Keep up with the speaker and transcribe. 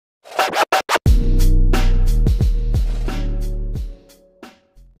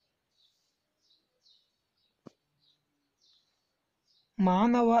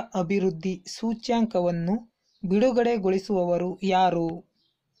ಮಾನವ ಅಭಿವೃದ್ಧಿ ಸೂಚ್ಯಂಕವನ್ನು ಬಿಡುಗಡೆಗೊಳಿಸುವವರು ಯಾರು?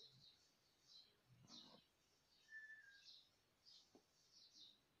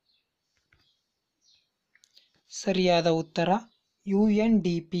 ಸರಿಯಾದ ಉತ್ತರ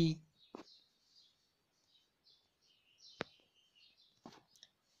UNDP.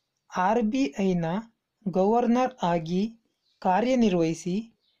 RBIನ ಗವರ್ನರ್ ಆಗಿ ಕಾರ್ಯನಿರ್ವಹಿಸಿ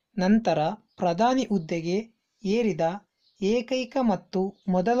ನಂತರ ಪ್ರಧಾನಿ ಹುದ್ದೆಗೆ ಏರಿದ ಏಕೈಕ ಮತ್ತು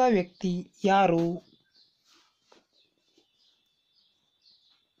ಮೊದಲ ವ್ಯಕ್ತಿ ಯಾರು?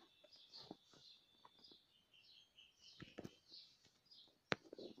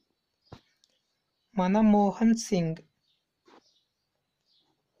 ಮನಮೋಹನ್ ಸಿಂಗ್.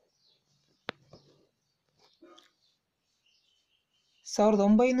 ಸಾವಿರದ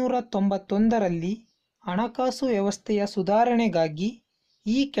 1991ರಲ್ಲಿ ಹಣಕಾಸು ವ್ಯವಸ್ಥೆಯ ಸುಧಾರಣೆಗಾಗಿ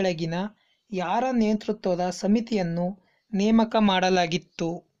ಈ ಕೆಳಗಿನ ಯಾರ ನೇತೃತ್ವದ ಸಮಿತಿಯನ್ನು ನೇಮಕ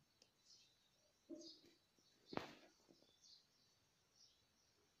ಮಾಡಲಾಗಿತ್ತು?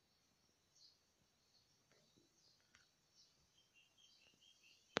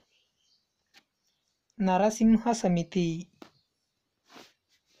 ನರಸಿಂಹ ಸಮಿತಿ.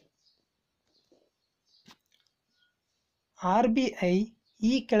 RBI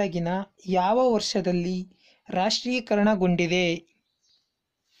ಈ ಕೆಳಗಿನ ಯಾವ ವರ್ಷದಲ್ಲಿ ರಾಷ್ಟ್ರೀಕರಣಗೊಂಡಿದೆ?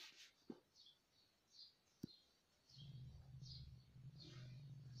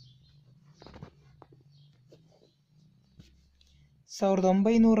 ಸಾವಿರದ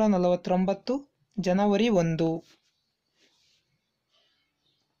 1949 ಜನವರಿ 1.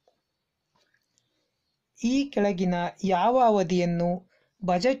 ಈ ಕೆಳಗಿನ ಯಾವ ಅವಧಿಯನ್ನು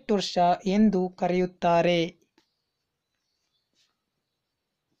ಬಜೆಟ್ ವರ್ಷ ಎಂದು ಕರೆಯುತ್ತಾರೆ?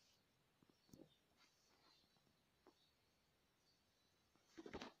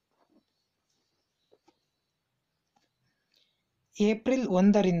 ಏಪ್ರಿಲ್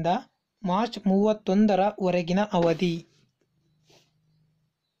 1ರಿಂದ ಮಾರ್ಚ್ 31ರವರೆಗಿನ ಅವಧಿ.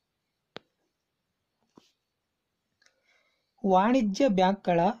 ವಾಣಿಜ್ಯ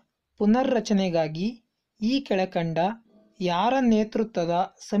ಬ್ಯಾಂಕ್ಗಳ ಪುನರ್ರಚನೆಗಾಗಿ ಈ ಕೆಳಕಂಡ ಯಾರ ನೇತೃತ್ವದ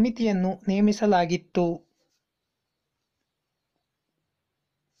ಸಮಿತಿಯನ್ನು ನೇಮಿಸಲಾಗಿತ್ತು?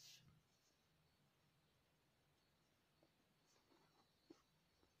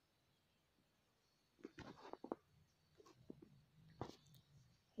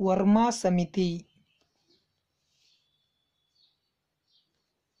 ವರ್ಮಾ ಸಮಿತಿ.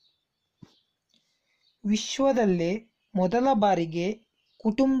 ವಿಶ್ವದಲ್ಲೇ ಮೊದಲ ಬಾರಿಗೆ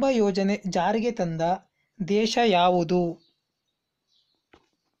ಕುಟುಂಬ ಯೋಜನೆ ಜಾರಿಗೆ ತಂದ ದೇಶ ಯಾವುದು?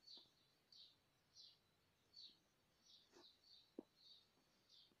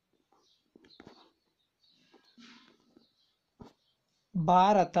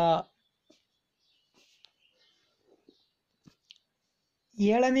 ಭಾರತ.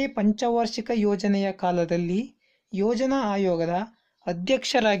 7ನೇ ಪಂಚವಾರ್ಷಿಕ ಯೋಜನೆಯ ಕಾಲದಲ್ಲಿ ಯೋಜನಾ ಆಯೋಗದ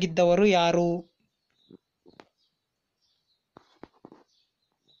ಅಧ್ಯಕ್ಷರಾಗಿದ್ದವರು ಯಾರು?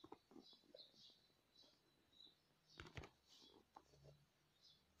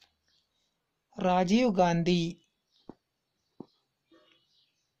 Rajiv Gandhi.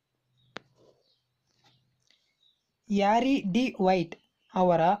 Harry D white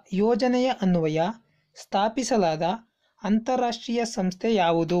ಅವರ ಯೋಜನೆಯ ಅನ್ವಯ ಸ್ಥಾಪಿಸಲಾದ ಅಂತಾರಾಷ್ಟ್ರೀಯ ಸಂಸ್ಥೆ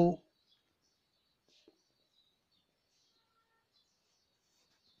ಯಾವುದು?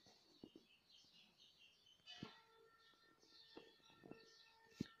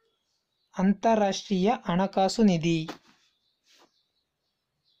 ಅಂತಾರಾಷ್ಟ್ರೀಯ ಹಣಕಾಸು ನಿಧಿ.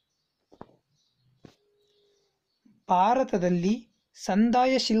 ಭಾರತದಲ್ಲಿ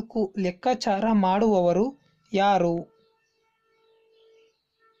ಸಂದಾಯ ಶಿಲ್ಕು ಲೆಕ್ಕಾಚಾರ ಮಾಡುವವರು ಯಾರು?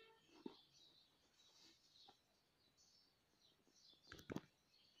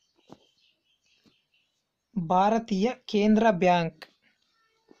 ಭಾರತೀಯ ಕೇಂದ್ರ ಬ್ಯಾಂಕ್.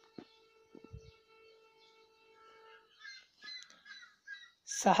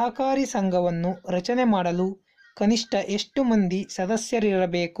 ಸಹಕಾರಿ ಸಂಘವನ್ನು ರಚನೆ ಮಾಡಲು ಕನಿಷ್ಠ ಎಷ್ಟು ಮಂದಿ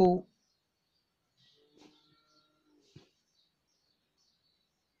ಸದಸ್ಯರಿರಬೇಕು?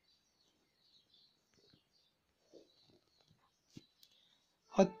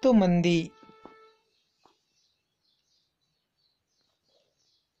 10 ಮಂದಿ.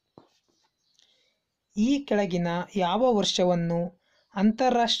 ಈ ಕೆಳಗಿನ ಯಾವ ವರ್ಷವನ್ನು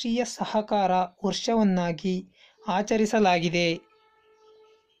ಅಂತಾರಾಷ್ಟ್ರೀಯ ಸಹಕಾರ ವರ್ಷವನ್ನಾಗಿ ಆಚರಿಸಲಾಗಿದೆ?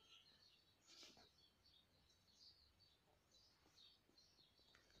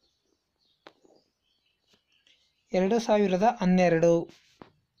 2012.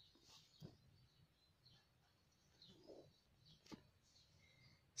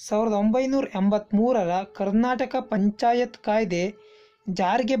 1983ರ ಕರ್ನಾಟಕ ಪಂಚಾಯತ್ ಕಾಯ್ದೆ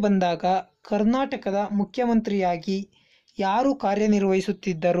ಜಾರಿಗೆ ಬಂದಾಗ ಕರ್ನಾಟಕದ ಮುಖ್ಯಮಂತ್ರಿಯಾಗಿ ಯಾರು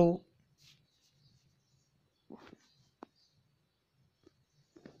ಕಾರ್ಯನಿರ್ವಹಿಸುತ್ತಿದ್ದರು?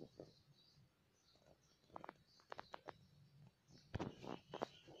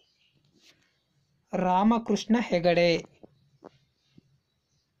 ರಾಮಕೃಷ್ಣ ಹೆಗಡೆ.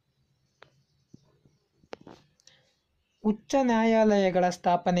 ಉಚ್ಚ ನ್ಯಾಯಾಲಯಗಳ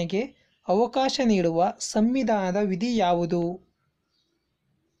ಸ್ಥಾಪನೆಗೆ ಅವಕಾಶ ನೀಡುವ ಸಂವಿಧಾನದ ವಿಧಿ ಯಾವುದು?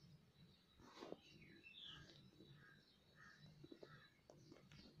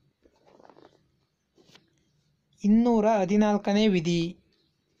 214ನೇ ವಿಧಿ.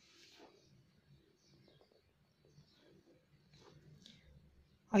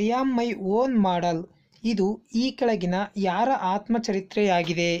 I am my own model ಇದು ಈ ಕೆಳಗಿನ ಯಾರ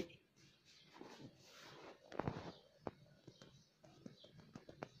ಆತ್ಮಚರಿತ್ರೆಯಾಗಿದೆ?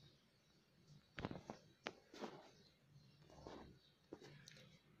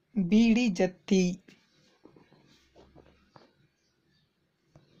 ಬಿ.ಡಿ. ಜತ್ತಿ.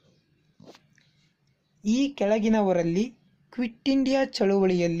 ಈ ಕೆಳಗಿನವರಲ್ಲಿ ಕ್ವಿಟ್ ಇಂಡಿಯಾ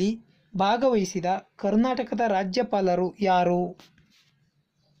ಚಳುವಳಿಯಲ್ಲಿ ಭಾಗವಹಿಸಿದ ಕರ್ನಾಟಕದ ರಾಜ್ಯಪಾಲರು ಯಾರು?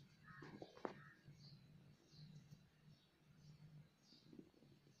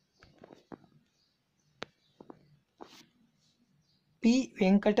 ಪಿ.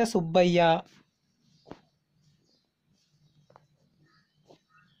 ವೆಂಕಟಸುಬ್ಬಯ್ಯ.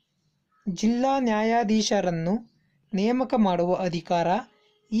 ಜಿಲ್ಲಾ ನ್ಯಾಯಾಧೀಶರನ್ನು ನೇಮಕ ಮಾಡುವ ಅಧಿಕಾರ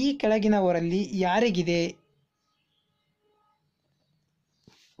ಈ ಕೆಳಗಿನವರಲ್ಲಿ ಯಾರಿಗಿದೆ?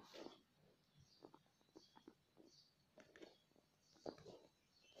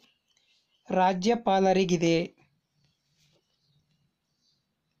 ರಾಜ್ಯಪಾಲರಿಗಿದೆ.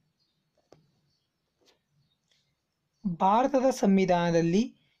 ಭಾರತದ ಸಂವಿಧಾನದಲ್ಲಿ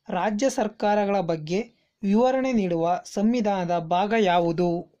ರಾಜ್ಯ ಸರ್ಕಾರಗಳ ಬಗ್ಗೆ ವಿವರಣೆ ನೀಡುವ ಸಂವಿಧಾನದ ಭಾಗ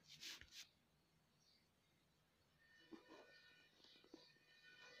ಯಾವುದು?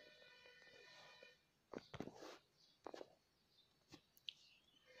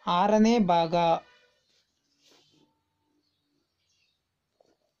 ಆರನೇ ಭಾಗ.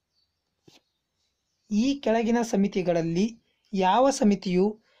 ಈ ಕೆಳಗಿನ ಸಮಿತಿಗಳಲ್ಲಿ ಯಾವ ಸಮಿತಿಯು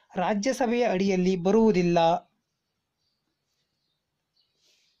ರಾಜ್ಯಸಭೆಯ ಅಡಿಯಲ್ಲಿ ಬರುವುದಿಲ್ಲ?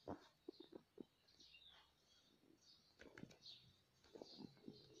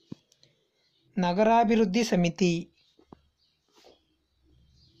 ನಗರಾಭಿವೃದ್ಧಿ ಸಮಿತಿ.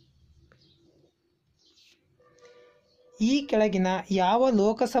 ಈ ಕೆಳಗಿನ ಯಾವ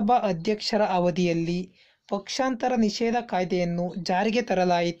ಲೋಕಸಭಾ ಅಧ್ಯಕ್ಷರ ಅವಧಿಯಲ್ಲಿ ಪಕ್ಷಾಂತರ ನಿಷೇಧ ಕಾಯ್ದೆಯನ್ನು ಜಾರಿಗೆ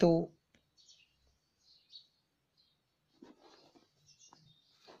ತರಲಾಯಿತು?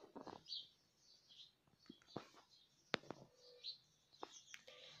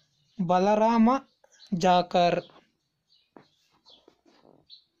 ಬಲರಾಮ ಜಾಕರ್.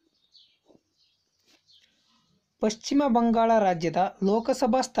 ಪಶ್ಚಿಮ ಬಂಗಾಳ ರಾಜ್ಯದ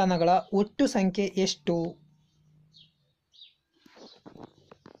ಲೋಕಸಭಾ ಸ್ಥಾನಗಳ ಒಟ್ಟು ಸಂಖ್ಯೆ ಎಷ್ಟು?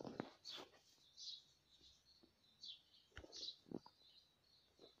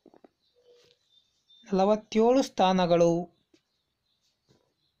 47 ಸ್ಥಾನಗಳು.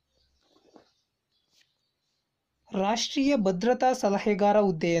 ರಾಷ್ಟ್ರೀಯ ಭದ್ರತಾ ಸಲಹೆಗಾರ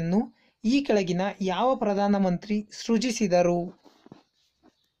ಹುದ್ದೆಯನ್ನು ಈ ಕೆಳಗಿನ ಯಾವ ಪ್ರಧಾನಮಂತ್ರಿ ಸೃಜಿಸಿದರು?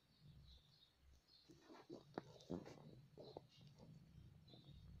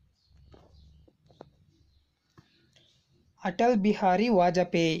 ಅಟಲ್ ಬಿಹಾರಿ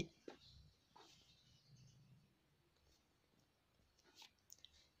ವಾಜಪೇಯಿ.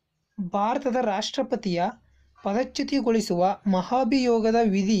 ಭಾರತದ ರಾಷ್ಟ್ರಪತಿಯ ಪದಚ್ಯುತಿಗೊಳಿಸುವ ಮಹಾಭಿಯೋಗದ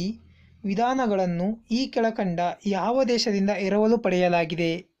ವಿಧಾನಗಳನ್ನು ಈ ಕೆಳಕಂಡ ಯಾವ ದೇಶದಿಂದ ಎರವಲು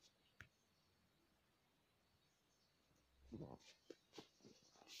ಪಡೆಯಲಾಗಿದೆ?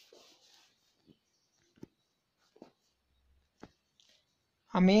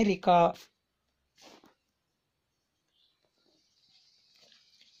 ಅಮೇರಿಕ.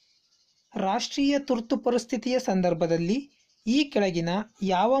 ರಾಷ್ಟ್ರೀಯ ತುರ್ತು ಪರಿಸ್ಥಿತಿಯ ಸಂದರ್ಭದಲ್ಲಿ ಈ ಕೆಳಗಿನ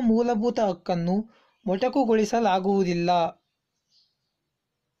ಯಾವ ಮೂಲಭೂತ ಹಕ್ಕನ್ನು ಮೊಟಕುಗೊಳಿಸಲಾಗುವುದಿಲ್ಲ?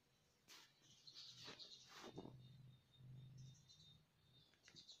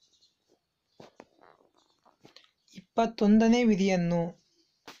 21ನೇ ವಿಧಿಯನ್ನು.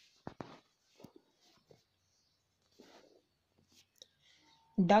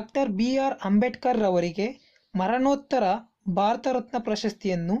 Doctor B R. ಅಂಬೇಡ್ಕರ್ ರವರಿಗೆ ಮರಣೋತ್ತರ ಭಾರತ ರತ್ನ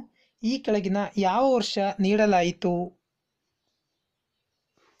ಪ್ರಶಸ್ತಿಯನ್ನು ಈ ಕೆಳಗಿನ ಯಾವ ವರ್ಷ ನೀಡಲಾಯಿತು?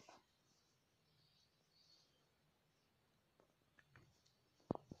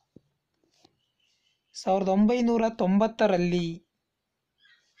 1990ರಲ್ಲಿ.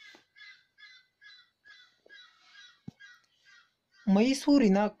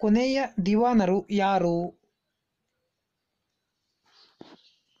 ಮೈಸೂರಿನ ಕೊನೆಯ ದಿವಾನರು ಯಾರು?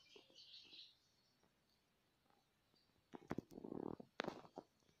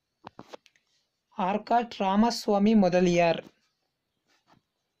 ಆರ್ಕಾಟ್ ರಾಮಸ್ವಾಮಿ ಮೊದಲಿಯಾರ್.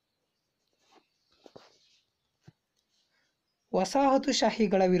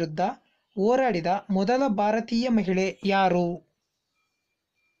 ವಸಾಹತುಶಾಹಿಗಳ ವಿರುದ್ಧ ಹೋರಾಡಿದ ಮೊದಲ ಭಾರತೀಯ ಮಹಿಳೆ ಯಾರು?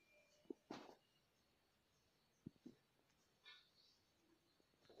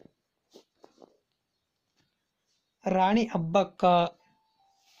 ರಾಣಿ ಅಬ್ಬಕ್ಕ.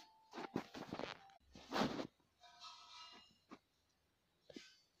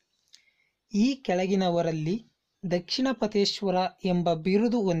 ಈ ಕೆಳಗಿನವರಲ್ಲಿ ದಕ್ಷಿಣಪಥೇಶ್ವರ ಎಂಬ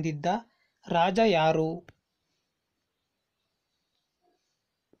ಬಿರುದು ಹೊಂದಿದ್ದ ರಾಜ ಯಾರು?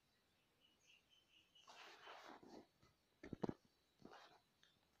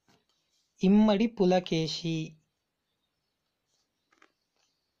 ಇಮ್ಮಡಿ ಪುಲಕೇಶಿ.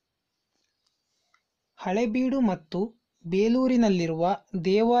 ಹಳೇಬೀಡು ಮತ್ತು ಬೇಲೂರಿನಲ್ಲಿರುವ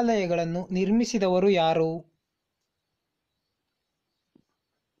ದೇವಾಲಯಗಳನ್ನು ನಿರ್ಮಿಸಿದವರು ಯಾರು?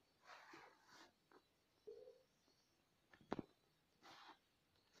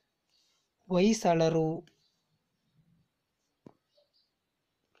 ಹೊಯ್ಸಳರು.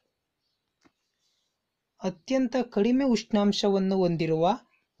 ಅತ್ಯಂತ ಕಡಿಮೆ ಉಷ್ಣಾಂಶವನ್ನು ಹೊಂದಿರುವ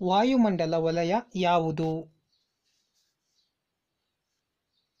ವಾಯುಮಂಡಲ ವಲಯ ಯಾವುದು?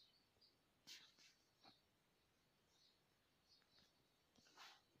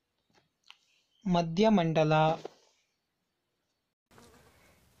 ಮಧ್ಯಮಂಡಲ.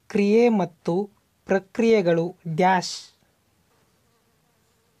 ಕ್ರಿಯೆ ಮತ್ತು ಪ್ರಕ್ರಿಯೆಗಳು ಡ್ಯಾಶ್.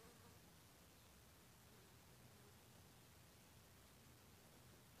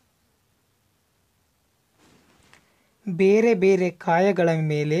 ಬೇರೆ ಬೇರೆ ಕಾಯಗಳ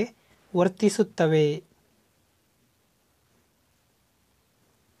ಮೇಲೆ ವರ್ತಿಸುತ್ತವೆ.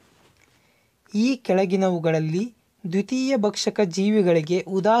 ಈ ಕೆಳಗಿನವುಗಳಲ್ಲಿ ದ್ವಿತೀಯ ಭಕ್ಷಕ ಜೀವಿಗಳಿಗೆ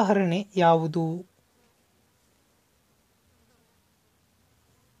ಉದಾಹರಣೆ ಯಾವುದು?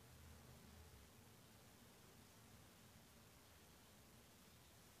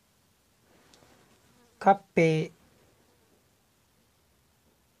 ಕಪ್ಪೆ.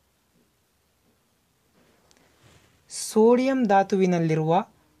 ಸೋಡಿಯಂ ಧಾತುವಿನಲ್ಲಿರುವ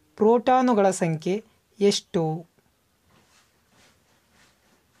ಪ್ರೋಟಾನುಗಳ ಸಂಖ್ಯೆ ಎಷ್ಟು?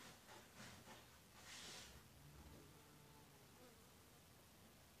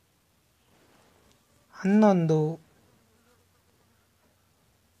 11.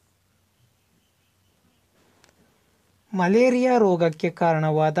 ಮಲೇರಿಯಾ ರೋಗಕ್ಕೆ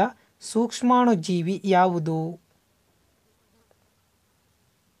ಕಾರಣವಾದ ಸೂಕ್ಷ್ಮಾಣುಜೀವಿ ಯಾವುದು?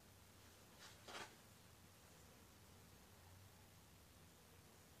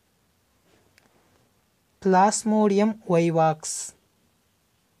 Plasmodium vivax.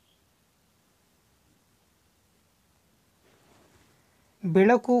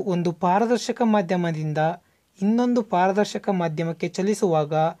 ಬೆಳಕು ಒಂದು ಪಾರದರ್ಶಕ ಮಾಧ್ಯಮದಿಂದ ಇನ್ನೊಂದು ಪಾರದರ್ಶಕ ಮಾಧ್ಯಮಕ್ಕೆ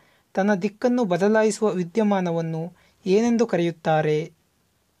ಚಲಿಸುವಾಗ ತನ್ನ ದಿಕ್ಕನ್ನು ಬದಲಾಯಿಸುವ ವಿದ್ಯಮಾನವನ್ನು ಏನೆಂದು ಕರೆಯುತ್ತಾರೆ?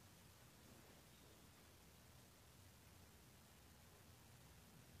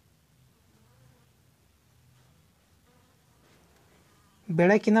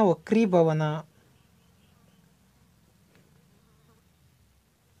 ಬೆಳಕಿನ ವಕ್ರೀಭವನ.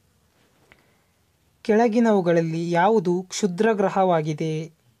 ಕೆಳಗಿನವುಗಳಲ್ಲಿ ಯಾವುದು ಕ್ಷುದ್ರಗ್ರಹವಾಗಿದೆ?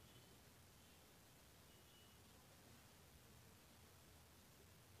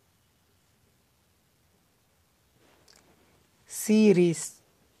 ಸೀರೀಸ್.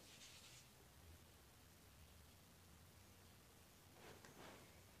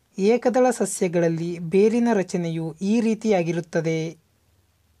 ಏಕದಳ ಸಸ್ಯಗಳಲ್ಲಿ ಬೇರಿನ ರಚನೆಯು ಈ ರೀತಿಯಾಗಿರುತ್ತದೆ.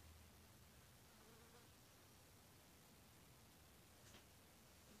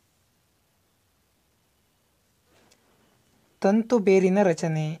 ತಂತು ಬೇರಿನ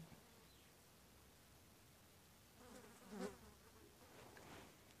ರಚನೆ.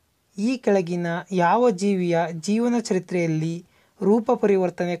 ಈ ಕೆಳಗಿನ ಯಾವ ಜೀವಿಯ ಜೀವನ ಚರಿತ್ರೆಯಲ್ಲಿ ರೂಪ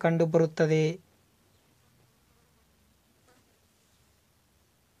ಪರಿವರ್ತನೆ ಕಂಡುಬರುತ್ತದೆ?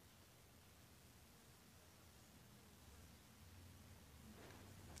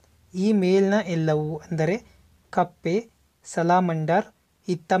 ಈ ಮೇಲ್ನ ಎಲ್ಲವೂ ಅಂದರೆ ಕಪ್ಪೆ, ಸಲಾಮಂಡರ್,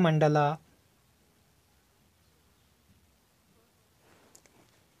 ಹಿತ್ತಮಂಡಲ.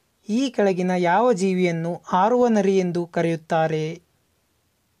 ಈ ಕೆಳಗಿನ ಯಾವ ಜೀವಿಯನ್ನು ಹಾರುವ ನರಿ ಎಂದು ಕರೆಯುತ್ತಾರೆ?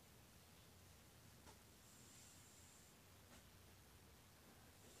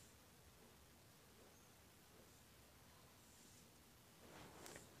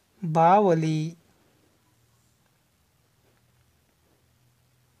 ಬಾವಲಿ.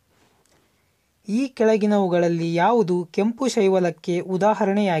 ಈ ಕೆಳಗಿನವುಗಳಲ್ಲಿ ಯಾವುದು ಕೆಂಪು ಶೈವಲಕ್ಕೆ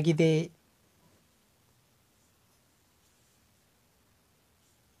ಉದಾಹರಣೆಯಾಗಿದೆ?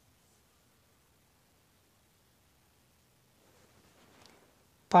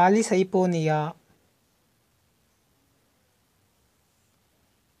 ಪಾಲಿಸೈಪೋನಿಯಾ.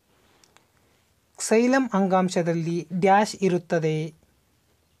 ಕ್ಸೈಲಂ ಅಂಗಾಂಶದಲ್ಲಿ ಡ್ಯಾಶ್ ಇರುತ್ತದೆ?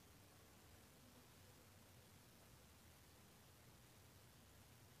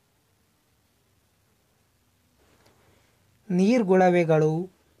 ನೀರ್ಗುಳವೆಗಳು.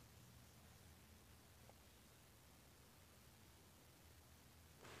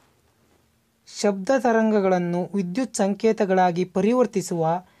 ಶಬ್ದ ತರಂಗಗಳನ್ನು ವಿದ್ಯುತ್ ಸಂಕೇತಗಳಾಗಿ ಪರಿವರ್ತಿಸುವ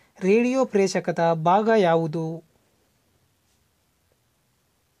ರೇಡಿಯೋ ಪ್ರೇಷಕದ ಭಾಗ ಯಾವುದು?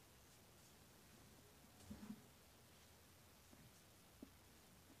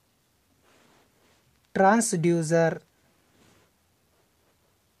 ಟ್ರಾನ್ಸ್ಡ್ಯೂಸರ್.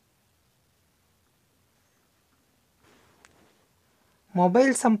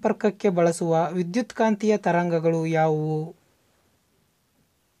 ಮೊಬೈಲ್ ಸಂಪರ್ಕಕ್ಕೆ ಬಳಸುವ ವಿದ್ಯುತ್ಕಾಂತೀಯ ತರಂಗಗಳು ಯಾವುವು?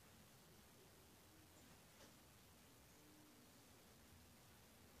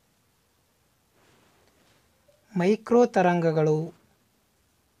 ಮೈಕ್ರೋ ತರಂಗಗಳು.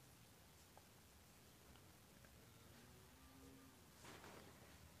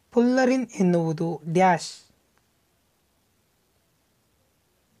 ಫುಲ್ಲರಿನ್ ಎನ್ನುವುದು ಡ್ಯಾಶ್.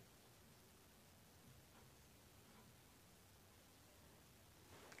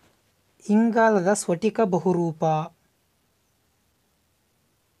 ಇಂಗಾಲದ ಸ್ಫಟಿಕ ಬಹುರೂಪ.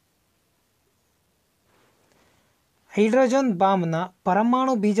 ಹೈಡ್ರೋಜನ್ ಬಾಂಬ್ನ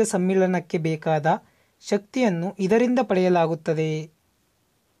ಪರಮಾಣು ಬೀಜ ಸಮ್ಮಿಳನಕ್ಕೆ ಬೇಕಾದ ಶಕ್ತಿಯನ್ನು ಇದರಿಂದ ಪಡೆಯಲಾಗುತ್ತದೆ.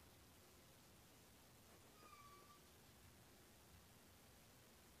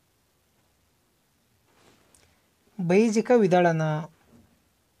 ಬೈಜಿಕ ವಿದಳನ.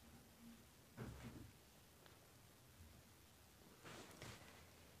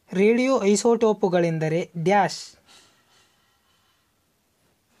 Radio ಐಸೋಟೋಪುಗಳೆಂದರೆ dash.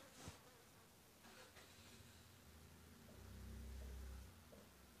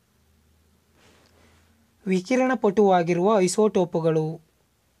 ವಿಕಿರಣಪಟುವಾಗಿರುವ ಐಸೋಟೋಪುಗಳು.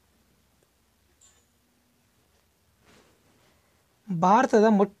 ಭಾರತದ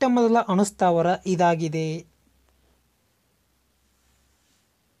ಮೊಟ್ಟಮೊದಲ ಅಣುಸ್ಥಾವರ ಇದಾಗಿದೆ.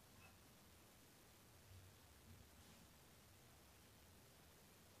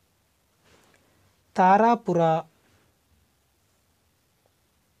 ತಾರಾಪುರ.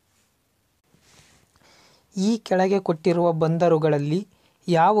 ಈ ಕೆಳಗೆ ಕೊಟ್ಟಿರುವ ಬಂದರುಗಳಲ್ಲಿ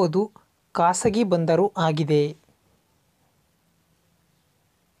ಯಾವುದು ಖಾಸಗಿ ಬಂದರು ಆಗಿದೆ?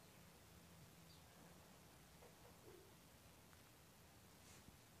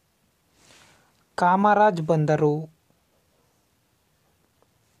 ಕಾಮರಾಜ್ ಬಂದರು.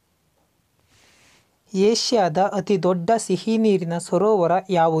 ಏಷ್ಯಾದ ಅತಿ ದೊಡ್ಡ ಸಿಹಿನೀರಿನ ಸರೋವರ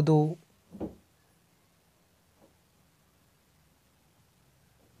ಯಾವುದು?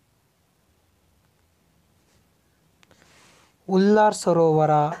 ಉಲ್ಲಾರ್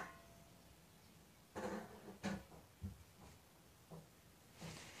ಸರೋವರ.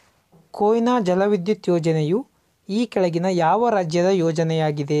 ಕೊಯ್ನಾ ಜಲವಿದ್ಯುತ್ ಯೋಜನೆಯು ಈ ಕೆಳಗಿನ ಯಾವ ರಾಜ್ಯದ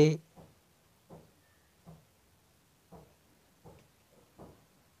ಯೋಜನೆಯಾಗಿದೆ?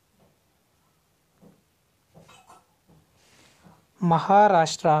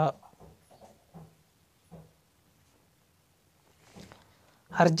 ಮಹಾರಾಷ್ಟ್ರ.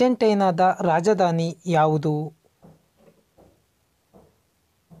 ಅರ್ಜೆಂಟೈನಾದ ರಾಜಧಾನಿ ಯಾವುದು?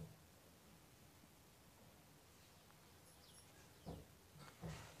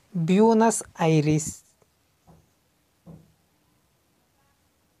 Buenos iris.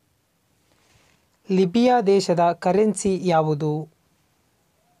 ಲಿಬಿಯಾ ದೇಶದ ಕರೆನ್ಸಿ ಯಾವುದು?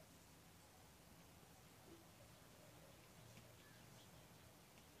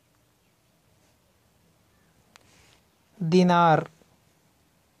 ದಿನಾರ್.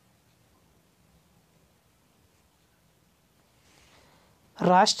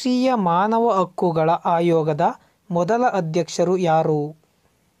 ರಾಷ್ಟ್ರೀಯ ಮಾನವ ಹಕ್ಕುಗಳ ಆಯೋಗದ ಮೊದಲ ಅಧ್ಯಕ್ಷರು ಯಾರು?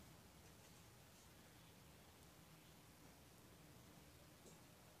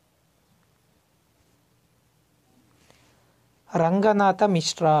 ರಂಗನಾಥ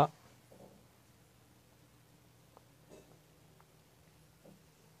ಮಿಶ್ರ.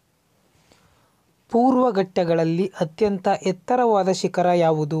 ಪೂರ್ವ ಘಟ್ಟಗಳಲ್ಲಿ ಅತ್ಯಂತ ಎತ್ತರವಾದ ಶಿಖರ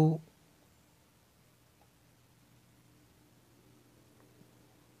ಯಾವುದು?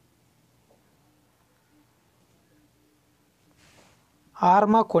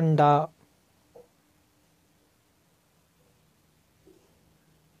 ಆರ್ಮಕೊಂಡ.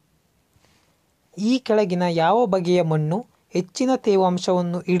 ಈ ಕೆಳಗಿನ ಯಾವ ಬಗೆಯ ಮಣ್ಣು ಹೆಚ್ಚಿನ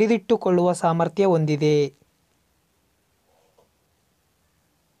ತೇವಾಂಶವನ್ನು ಹಿಡಿದಿಟ್ಟುಕೊಳ್ಳುವ ಸಾಮರ್ಥ್ಯ ಹೊಂದಿದೆ.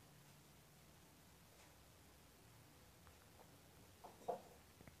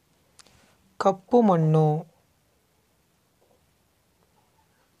 ಕಪ್ಪು ಮಣ್ಣು.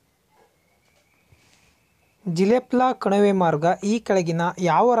 ಜಿಲೆಪ್ಲಾ ಕಣಿವೆ ಮಾರ್ಗ ಈ ಕೆಳಗಿನ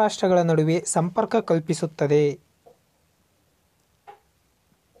ಯಾವ ರಾಷ್ಟ್ರಗಳ ನಡುವೆ ಸಂಪರ್ಕ ಕಲ್ಪಿಸುತ್ತದೆ?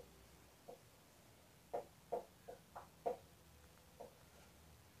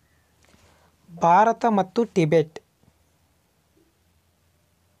 ಭಾರತ ಮತ್ತು ಟಿಬೆಟ್.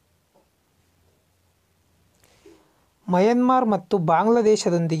 ಮಯನ್ಮಾರ್ ಮತ್ತು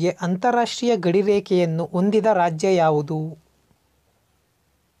ಬಾಂಗ್ಲಾದೇಶದೊಂದಿಗೆ ಅಂತಾರಾಷ್ಟ್ರೀಯ ಗಡಿರೇಖೆಯನ್ನು ಹೊಂದಿದ ರಾಜ್ಯ ಯಾವುದು?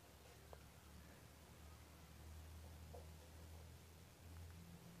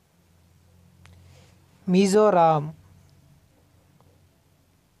 ಮಿಜೋರಾಂ.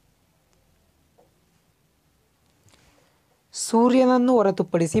 ಸೂರ್ಯನನ್ನು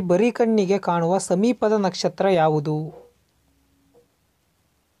ಹೊರತುಪಡಿಸಿ ಬರೀ ಕಣ್ಣಿಗೆ ಕಾಣುವ ಸಮೀಪದ ನಕ್ಷತ್ರ ಯಾವುದು?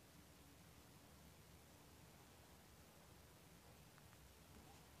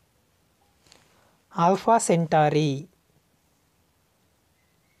 ಆಲ್ಫಾ ಸೆಂಟಾರಿ.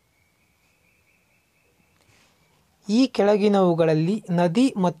 ಈ ಕೆಳಗಿನವುಗಳಲ್ಲಿ ನದಿ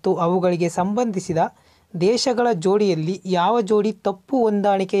ಮತ್ತು ಅವುಗಳಿಗೆ ಸಂಬಂಧಿಸಿದ ದೇಶಗಳ ಜೋಡಿಯಲ್ಲಿ ಯಾವ ಜೋಡಿ ತಪ್ಪು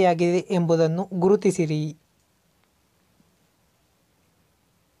ಹೊಂದಾಣಿಕೆಯಾಗಿದೆ ಎಂಬುದನ್ನು ಗುರುತಿಸಿರಿ.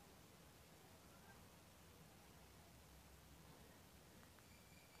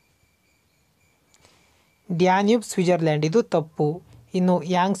 ಡ್ಯಾನ್ಯೂಬ್ ಸ್ವಿಟ್ಜರ್ಲ್ಯಾಂಡ್, ಇದು ತಪ್ಪು. ಇನ್ನು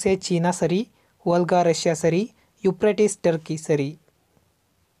ಯಾಂಗ್ಸೆ ಚೀನಾ ಸರಿ, ವೋಲ್ಗಾ ರಷ್ಯಾ ಸರಿ, ಯುಪ್ರೆಟಿಸ್ ಟರ್ಕಿ ಸರಿ.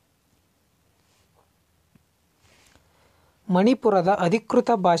 ಮಣಿಪುರದ ಅಧಿಕೃತ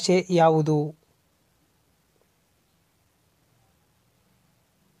ಭಾಷೆ ಯಾವುದು?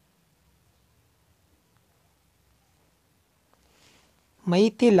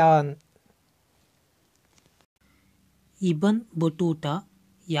 ಮೈಥಿಲಾನ್. ಇಬನ್ ಬಟೂಟಾ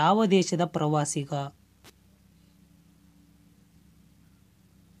ಯಾವ ದೇಶದ ಪ್ರವಾಸಿಗ?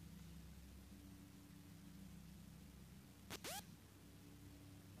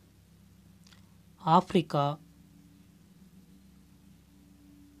 ಆಫ್ರಿಕಾ.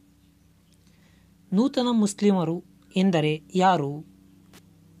 ನೂತನ ಮುಸ್ಲಿಮರು ಎಂದರೆ ಯಾರು?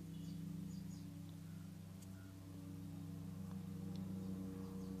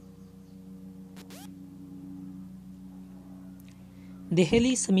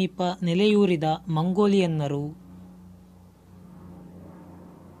 ದೆಹಲಿ ಸಮೀಪ ನೆಲೆಯೂರಿದ ಮಂಗೋಲಿಯನ್ನರು.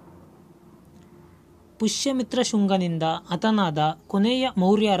 ಪುಷ್ಯಮಿತ್ರ ಶುಂಗನಿಂದ ಹತನಾದ ಕೊನೆಯ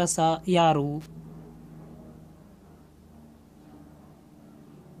ಮೌರ್ಯ ಅರಸ ಯಾರು?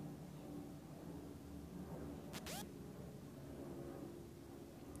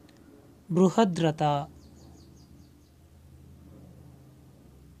 ಬೃಹದ್ರಥ.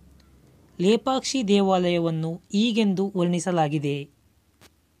 ಲೇಪಾಕ್ಷಿ ದೇವಾಲಯವನ್ನು ಹೀಗೆಂದು ವರ್ಣಿಸಲಾಗಿದೆ: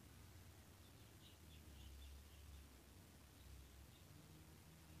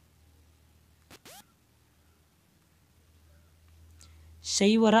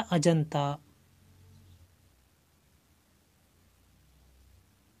 ಶೈವರ ಅಜಂತ.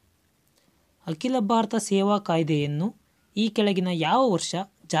 ಅಖಿಲ ಭಾರತ ಸೇವಾ ಕಾಯ್ದೆಯನ್ನು ಈ ಕೆಳಗಿನ ಯಾವ ವರ್ಷ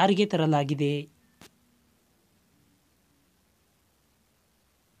ಜಾರಿಗೆ ತರಲಾಗಿದೆ?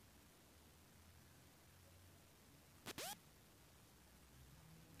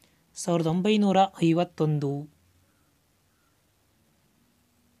 ಸಾವಿರದ 1951.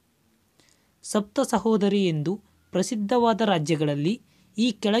 ಸಪ್ತ ಸಹೋದರಿ ಎಂದು ಪ್ರಸಿದ್ಧವಾದ ರಾಜ್ಯಗಳಲ್ಲಿ ಈ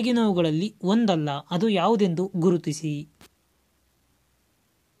ಕೆಳಗಿನವುಗಳಲ್ಲಿ ಒಂದಲ್ಲ, ಅದು ಯಾವುದೆಂದು ಗುರುತಿಸಿ.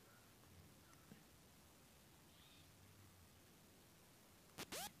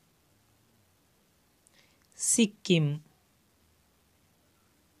 ಸಿಕ್ಕಿಂ.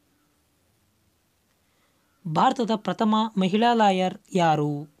 ಭಾರತದ ಪ್ರಥಮ ಮಹಿಳಾ ಲಾಯರ್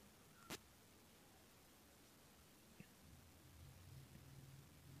ಯಾರು?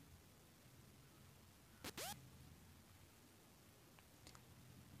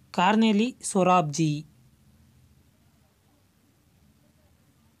 ಕಾರ್ನೆಲಿ ಸೊರಾಬ್ಜಿ.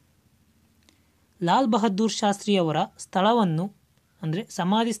 ಲಾಲ್ ಬಹದ್ದೂರ್ ಶಾಸ್ತ್ರಿಯವರ ಸ್ಥಳವನ್ನು ಅಂದರೆ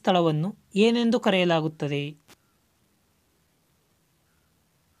ಸಮಾಧಿ ಸ್ಥಳವನ್ನು ಏನೆಂದು ಕರೆಯಲಾಗುತ್ತದೆ?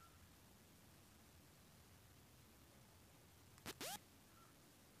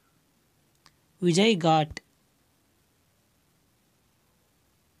 ವಿಜಯ್ ಘಾಟ್.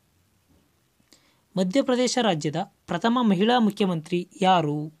 ಮಧ್ಯಪ್ರದೇಶ ರಾಜ್ಯದ ಪ್ರಥಮ ಮಹಿಳಾ ಮುಖ್ಯಮಂತ್ರಿ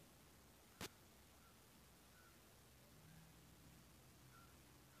ಯಾರು?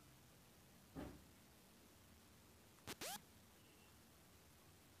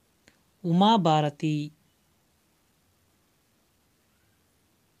 ಉಮಾ ಭಾರತಿ.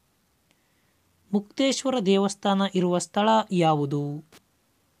 ಮುಕ್ತೇಶ್ವರ ದೇವಸ್ಥಾನ ಇರುವ ಸ್ಥಳ ಯಾವುದು?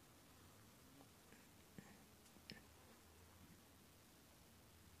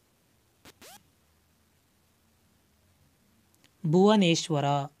 ಭುವನೇಶ್ವರ.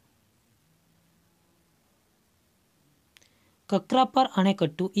 ಕಕ್ರಾಪರ್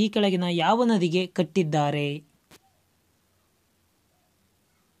ಅಣೆಕಟ್ಟು ಈ ಕೆಳಗಿನ ಯಾವ ನದಿಗೆ ಕಟ್ಟಿದ್ದಾರೆ?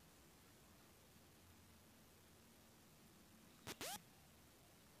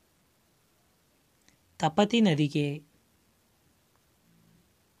 ತಪತಿ ನದಿಗೆ.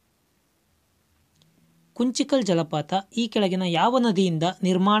 ಕುಂಚಿಕಲ್ ಜಲಪಾತ ಈ ಕೆಳಗಿನ ಯಾವ ನದಿಯಿಂದ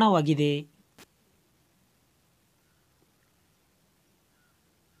ನಿರ್ಮಾಣವಾಗಿದೆ?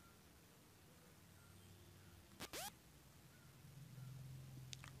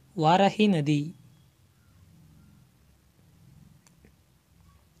 ವಾರಾಹಿ ನದಿ.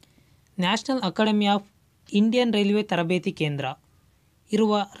 National academy of Indian railway ತರಬೇತಿ ಕೇಂದ್ರ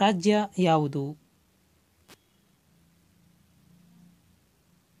ಇರುವ ರಾಜ್ಯ ಯಾವುದು?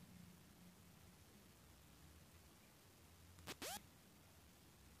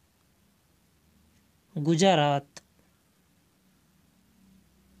 ಗುಜರಾತ್.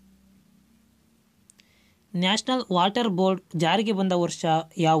 ನ್ಯಾಷನಲ್ ವಾಟರ್ ಬೋರ್ಡ್ ಜಾರಿಗೆ ಬಂದ ವರ್ಷ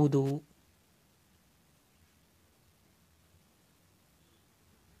ಯಾವುದು?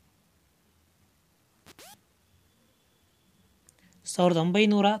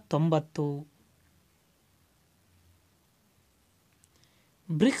 1990.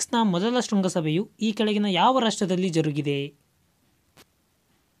 ಬ್ರಿಕ್ಸ್ನ ಮೊದಲ ಶೃಂಗಸಭೆಯು ಈ ಕೆಳಗಿನ ಯಾವ ರಾಷ್ಟ್ರದಲ್ಲಿ ಜರುಗಿದೆ?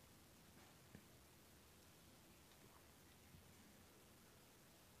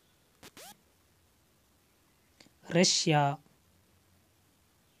 ರಷ್ಯಾ.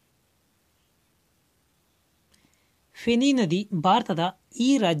 ಫೆನಿ ನದಿ ಭಾರತದ ಈ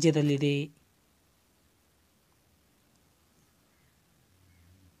ರಾಜ್ಯದಲ್ಲಿದೆ.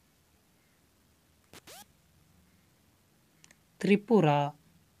 ತ್ರಿಪುರಾ.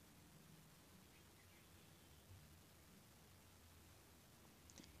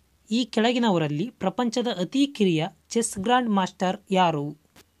 ಈ ಕೆಳಗಿನವರಲ್ಲಿ ಪ್ರಪಂಚದ ಅತಿ ಕಿರಿಯ ಚೆಸ್ ಗ್ರ್ಯಾಂಡ್ ಮಾಸ್ಟರ್ ಯಾರು?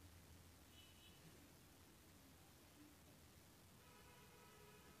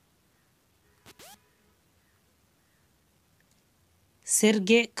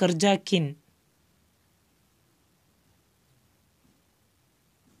 Sergey ಕರ್ಜಾಕಿನ್.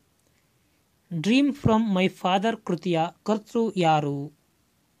 Dream from my father ಕೃತಿಯ ಕರ್ತೃ ಯಾರು?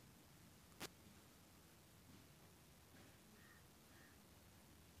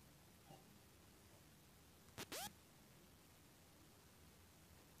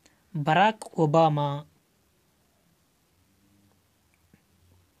 Barack Obama.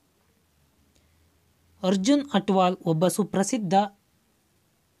 ಅರ್ಜುನ್ ಅಟ್ವಾಲ್ ಒಬ್ಬ ಸುಪ್ರಸಿದ್ಧ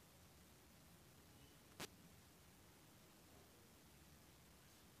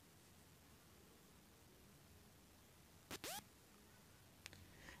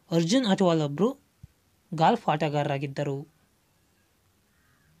ಅರ್ಜುನ್ ಅಟ್ವಾಲ್ ಒಬ್ಬರು ಗಾಲ್ಫ್ ಆಟಗಾರರಾಗಿದ್ದರು.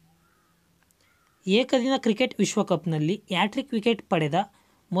 ಏಕದಿನ ಕ್ರಿಕೆಟ್ ವಿಶ್ವಕಪ್ನಲ್ಲಿ ಹ್ಯಾಟ್ರಿಕ್ ವಿಕೆಟ್ ಪಡೆದ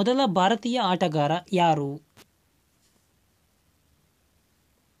ಮೊದಲ ಭಾರತೀಯ ಆಟಗಾರ ಯಾರು?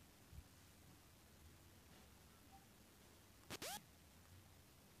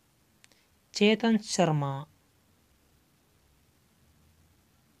 ಚೇತನ್ ಶರ್ಮಾ.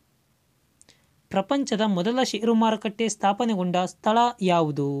 ಪ್ರಪಂಚದ ಮೊದಲ ಷೇರು ಮಾರುಕಟ್ಟೆ ಸ್ಥಾಪನೆಗೊಂಡ ಸ್ಥಳ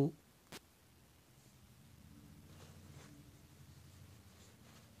ಯಾವುದು?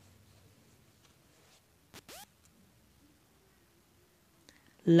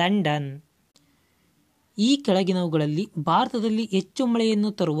 ಲಂಡನ್. ಈ ಕೆಳಗಿನವುಗಳಲ್ಲಿ ಭಾರತದಲ್ಲಿ ಹೆಚ್ಚು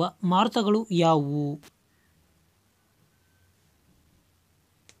ಮಳೆಯನ್ನು ತರುವ ಮಾರುತಗಳು ಯಾವುವು?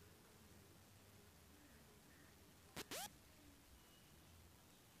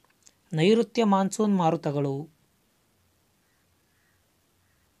 ನೈಋತ್ಯ ಮಾನ್ಸೂನ್ ಮಾರುತಗಳು.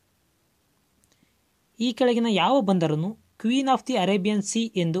 ಈ ಕೆಳಗಿನ ಯಾವ ಬಂದರನ್ನು queen of the Arabian sea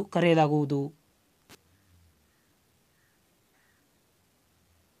ಎಂದು ಕರೆಯಲಾಗುವುದು?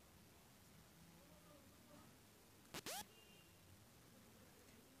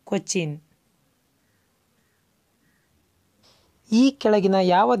 ಕೊಚ್ಚಿನ್. ಈ ಕೆಳಗಿನ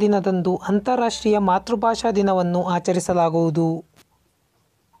ಯಾವ ದಿನದಂದು ಅಂತಾರಾಷ್ಟ್ರೀಯ ಮಾತೃಭಾಷಾ ದಿನವನ್ನು ಆಚರಿಸಲಾಗುವುದು?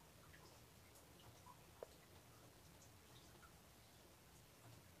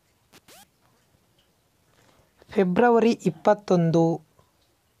 ಫೆಬ್ರವರಿ 21.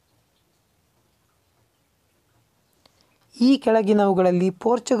 ಈ ಕೆಳಗಿನವುಗಳಲ್ಲಿ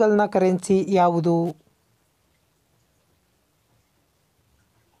ಪೋರ್ಚುಗಲ್ನ ಕರೆನ್ಸಿ ಯಾವುದು?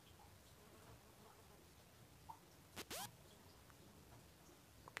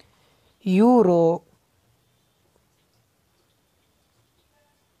 ಯೂರೋ.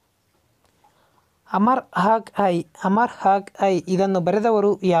 ಅಮರ್ ಹಾಗ್ ಐ ಇದನ್ನು ಬರೆದವರು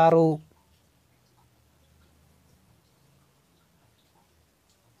ಯಾರು?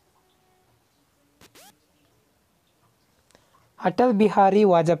 ಅಟಲ್ ಬಿಹಾರಿ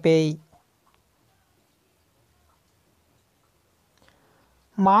ವಾಜಪೇಯಿ.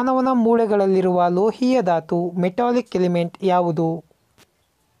 ಮಾನವನ ಮೂಳೆಗಳಲ್ಲಿರುವ ಲೋಹೀಯ ಧಾತು ಮೆಟಾಲಿಕ್ ಎಲಿಮೆಂಟ್ ಯಾವುದು?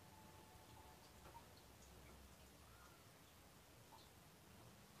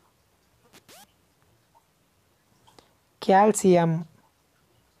 ಕ್ಯಾಲ್ಸಿಯಂ.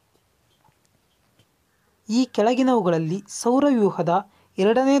 ಈ ಕೆಳಗಿನವುಗಳಲ್ಲಿ ಸೌರವ್ಯೂಹದ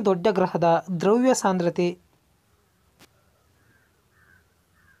ಎರಡನೇ ದೊಡ್ಡ ಗ್ರಹದ ದ್ರವ್ಯ ಸಾಂದ್ರತೆ?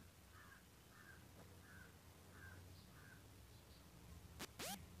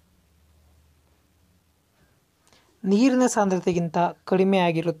 ನೀರಿನ ಸಾಂದ್ರತೆಗಿಂತ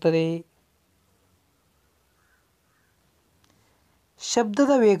ಕಡಿಮೆಯಾಗಿರುತ್ತದೆ.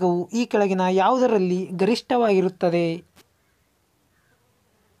 ಶಬ್ದದ ವೇಗವು ಈ ಕೆಳಗಿನ ಯಾವುದರಲ್ಲಿ ಗರಿಷ್ಠವಾಗಿರುತ್ತದೆ?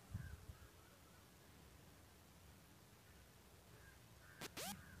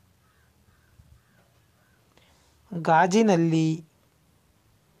 ಗಾಜಿನಲ್ಲಿ.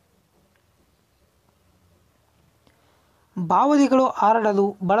 ಬಾವಲಿಗಳು ಹಾರಾಡಲು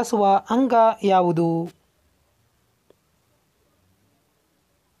ಬಳಸುವ ಅಂಗ ಯಾವುದು?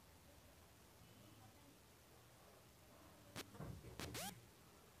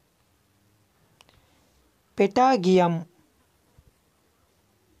 ಪೆಟಾಗಿಯಂ.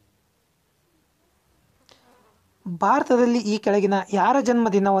 ಭಾರತದಲ್ಲಿ ಈ ಕೆಳಗಿನ ಯಾರ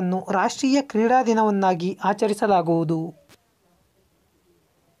ಜನ್ಮದಿನವನ್ನು ರಾಷ್ಟ್ರೀಯ ಕ್ರೀಡಾ ದಿನವನ್ನಾಗಿ ಆಚರಿಸಲಾಗುವುದು?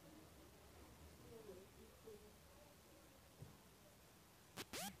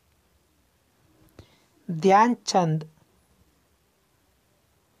 ಧ್ಯಾನ್ ಚಂದ್.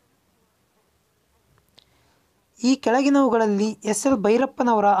 ಈ ಕೆಳಗಿನವುಗಳಲ್ಲಿ ಎಸ್.ಎಲ್.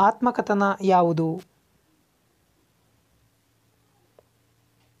 ಭೈರಪ್ಪನವರ ಆತ್ಮಕಥನ ಯಾವುದು?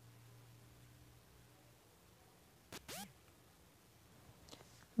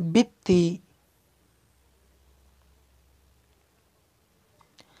 ಭಿತ್ತಿ.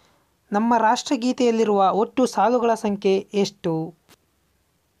 ನಮ್ಮ ರಾಷ್ಟ್ರಗೀತೆಯಲ್ಲಿರುವ ಒಟ್ಟು ಸಾಲುಗಳ ಸಂಖ್ಯೆ ಎಷ್ಟು?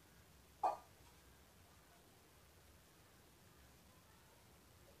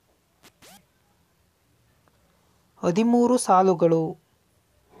 13 ಸಾಲುಗಳು.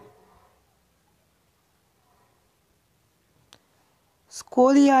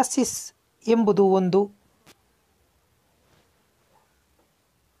 ಸ್ಕೋಲಿಯಾಸಿಸ್ ಎಂಬುದು ಒಂದು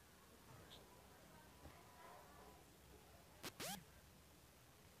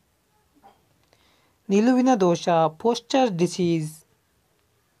ನಿಲುವಿನ ದೋಷ, ಪೋಸ್ಚರ್ ಡಿಸೀಸ್.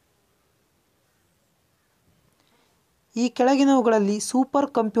 ಈ ಕೆಳಗಿನವುಗಳಲ್ಲಿ ಸೂಪರ್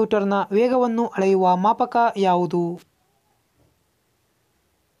ಕಂಪ್ಯೂಟರ್ನ ವೇಗವನ್ನು ಅಳೆಯುವ ಮಾಪಕ ಯಾವುದು?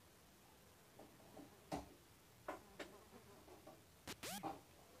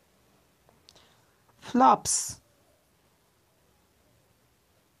 ಫ್ಲಾಪ್ಸ್.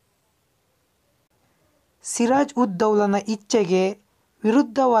 ಸಿರಾಜ್ ಉದ್ ದೌಲನ ಇಚ್ಛೆಗೆ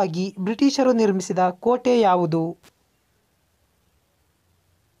ವಿರುದ್ಧವಾಗಿ ಬ್ರಿಟಿಷರು ನಿರ್ಮಿಸಿದ ಕೋಟೆ ಯಾವುದು?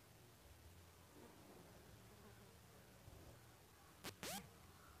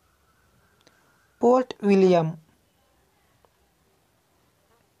 Port William.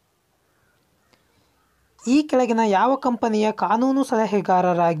 ಈ ಕೆಳಗಿನ ಯಾವ ಕಂಪನಿಯ ಕಾನೂನು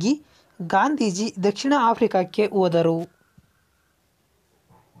ಸಲಹೆಗಾರರಾಗಿ ಗಾಂಧೀಜಿ ದಕ್ಷಿಣ ಆಫ್ರಿಕಾಕ್ಕೆ ಹೋದರು?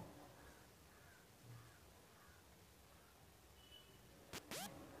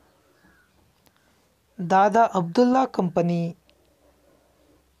 ದಾದಾ ಅಬ್ದುಲ್ಲಾ ಕಂಪನಿ.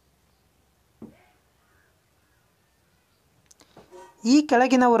 ಈ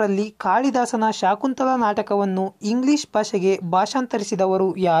ಕೆಳಗಿನವರಲ್ಲಿ ಕಾಳಿದಾಸನ ಶಾಕುಂತಲ ನಾಟಕವನ್ನು ಇಂಗ್ಲಿಷ್ ಭಾಷೆಗೆ ಭಾಷಾಂತರಿಸಿದವರು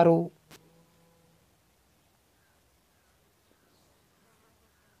ಯಾರು?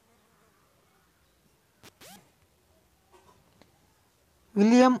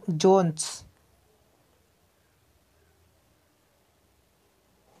 William Jones.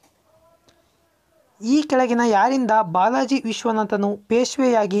 ಈ ಕೆಳಗಿನ ಯಾರಿಂದ ಬಾಲಾಜಿ ವಿಶ್ವನಾಥನು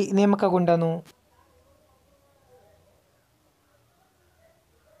ಪೇಶ್ವೆಯಾಗಿ ನೇಮಕಗೊಂಡನು?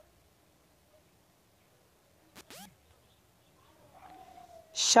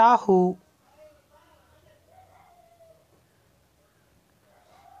 ಶಾಹು.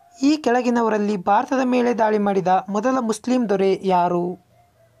 ಈ ಕೆಳಗಿನವರಲ್ಲಿ ಭಾರತದ ಮೇಲೆ ದಾಳಿ ಮಾಡಿದ ಮೊದಲ ಮುಸ್ಲಿಂ ದೊರೆ ಯಾರು?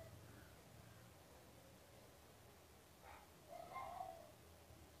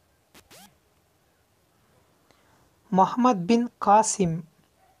 ಮೊಹಮ್ಮದ್ ಬಿನ್ ಕಾಸಿಂ.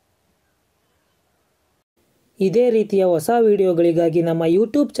 ಇದೇ ರೀತಿಯ ಹೊಸ ವಿಡಿಯೋಗಳಿಗಾಗಿ ನಮ್ಮ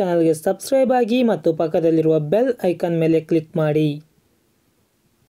ಯೂಟ್ಯೂಬ್ ಚಾನಲ್ಗೆ ಸಬ್ಸ್ಕ್ರೈಬ್ ಆಗಿ ಮತ್ತು ಪಕ್ಕದಲ್ಲಿರುವ ಬೆಲ್ ಐಕಾನ್ ಮೇಲೆ ಕ್ಲಿಕ್ ಮಾಡಿ.